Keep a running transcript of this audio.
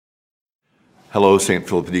Hello, St.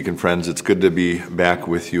 Philip Deacon friends. It's good to be back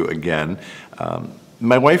with you again.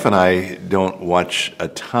 My wife and I don't watch a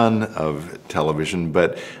ton of television,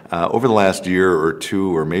 but over the last year or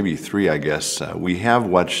two, or maybe three, I guess, we have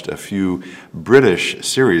watched a few British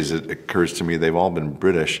series. It occurs to me they've all been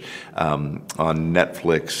British on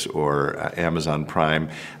Netflix or Amazon Prime.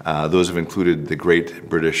 Those have included the Great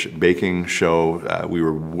British Baking Show. We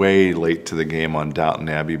were way late to the game on Downton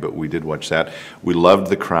Abbey, but we did watch that. We loved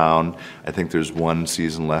The Crown. I think there's one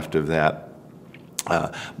season left of that.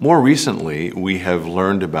 More recently, we have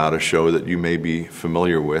learned about a show that you may be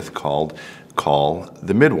familiar with called Call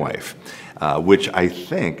the Midwife, which I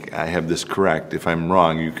think, I have this correct, if I'm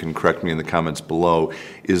wrong, you can correct me in the comments below,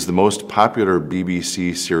 is the most popular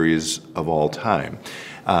BBC series of all time.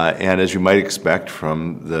 And as you might expect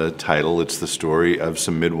from the title, it's the story of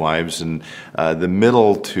some midwives in the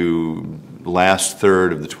middle to last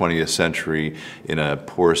third of the 20th century in a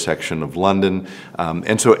poor section of London.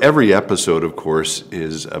 And so every episode, of course,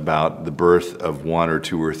 is about the birth of one or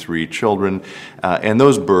two or three children. And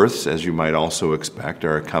those births, as you might also expect,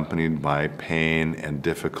 are accompanied by pain and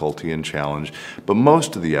difficulty and challenge. But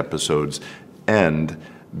most of the episodes end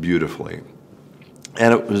beautifully.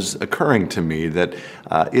 And it was occurring to me that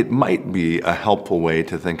it might be a helpful way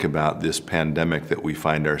to think about this pandemic that we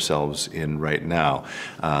find ourselves in right now,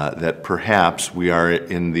 that perhaps we are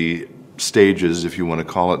in the stages, if you want to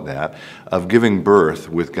call it that, of giving birth,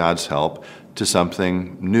 with God's help, to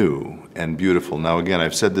something new and beautiful. Now again,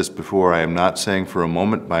 I've said this before, I am not saying for a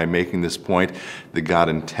moment by making this point that God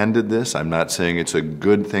intended this. I'm not saying it's a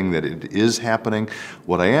good thing that it is happening.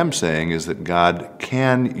 What I am saying is that God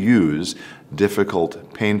can use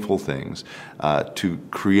difficult, painful things to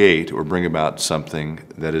create or bring about something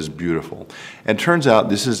that is beautiful. And it turns out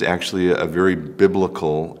this is actually a very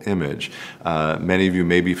biblical image. Many of you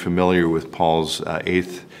may be familiar with Paul's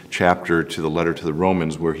 8th chapter to the letter to the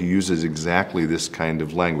Romans, where he uses exactly this kind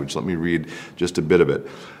of language. Let me read just a bit of it.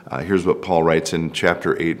 Here's what Paul writes in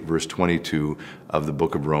chapter 8, verse 22 of the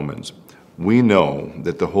book of Romans. We know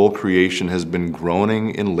that the whole creation has been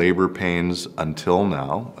groaning in labor pains until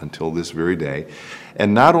now, until this very day.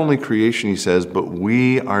 And not only creation, he says, but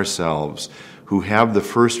we ourselves, who have the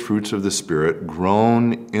first fruits of the Spirit,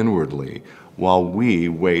 groan inwardly while we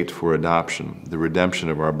wait for adoption, the redemption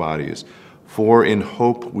of our bodies. For in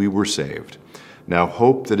hope we were saved. Now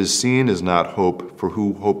hope that is seen is not hope, for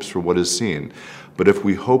who hopes for what is seen? But if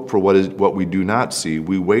we hope for what we do not see,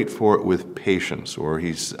 we wait for it with patience. Or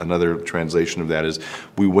another translation of that is,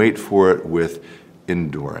 we wait for it with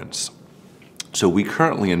endurance. So we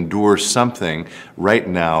currently endure something right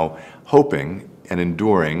now, hoping and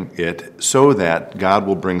enduring it so that God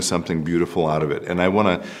will bring something beautiful out of it. And I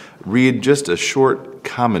want to read just a short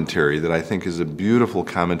commentary that I think is a beautiful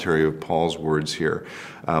commentary of Paul's words here.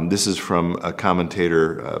 This is from a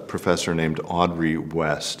commentator, a professor named Audrey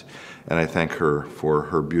West, and I thank her for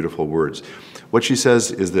her beautiful words. What she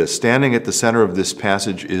says is this: standing at the center of this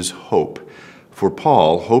passage is hope. For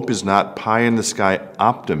Paul, hope is not pie-in-the-sky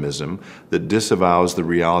optimism that disavows the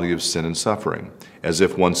reality of sin and suffering, as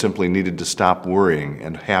if one simply needed to stop worrying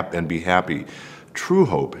and be happy. True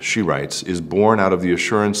hope, she writes, is born out of the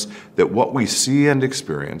assurance that what we see and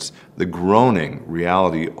experience, the groaning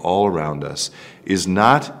reality all around us, is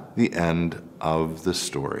not the end of the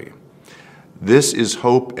story. This is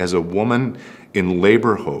hope as a woman in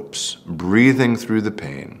labor hopes, breathing through the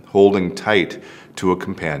pain, holding tight to a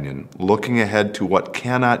companion, looking ahead to what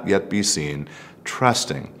cannot yet be seen,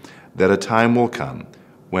 trusting that a time will come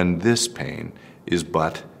when this pain is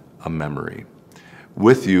but a memory.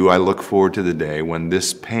 With you, I look forward to the day when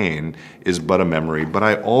this pain is but a memory, but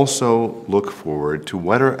I also look forward to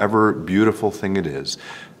whatever beautiful thing it is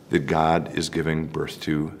that God is giving birth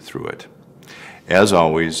to through it. As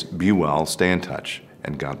always, be well, stay in touch,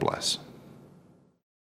 and God bless.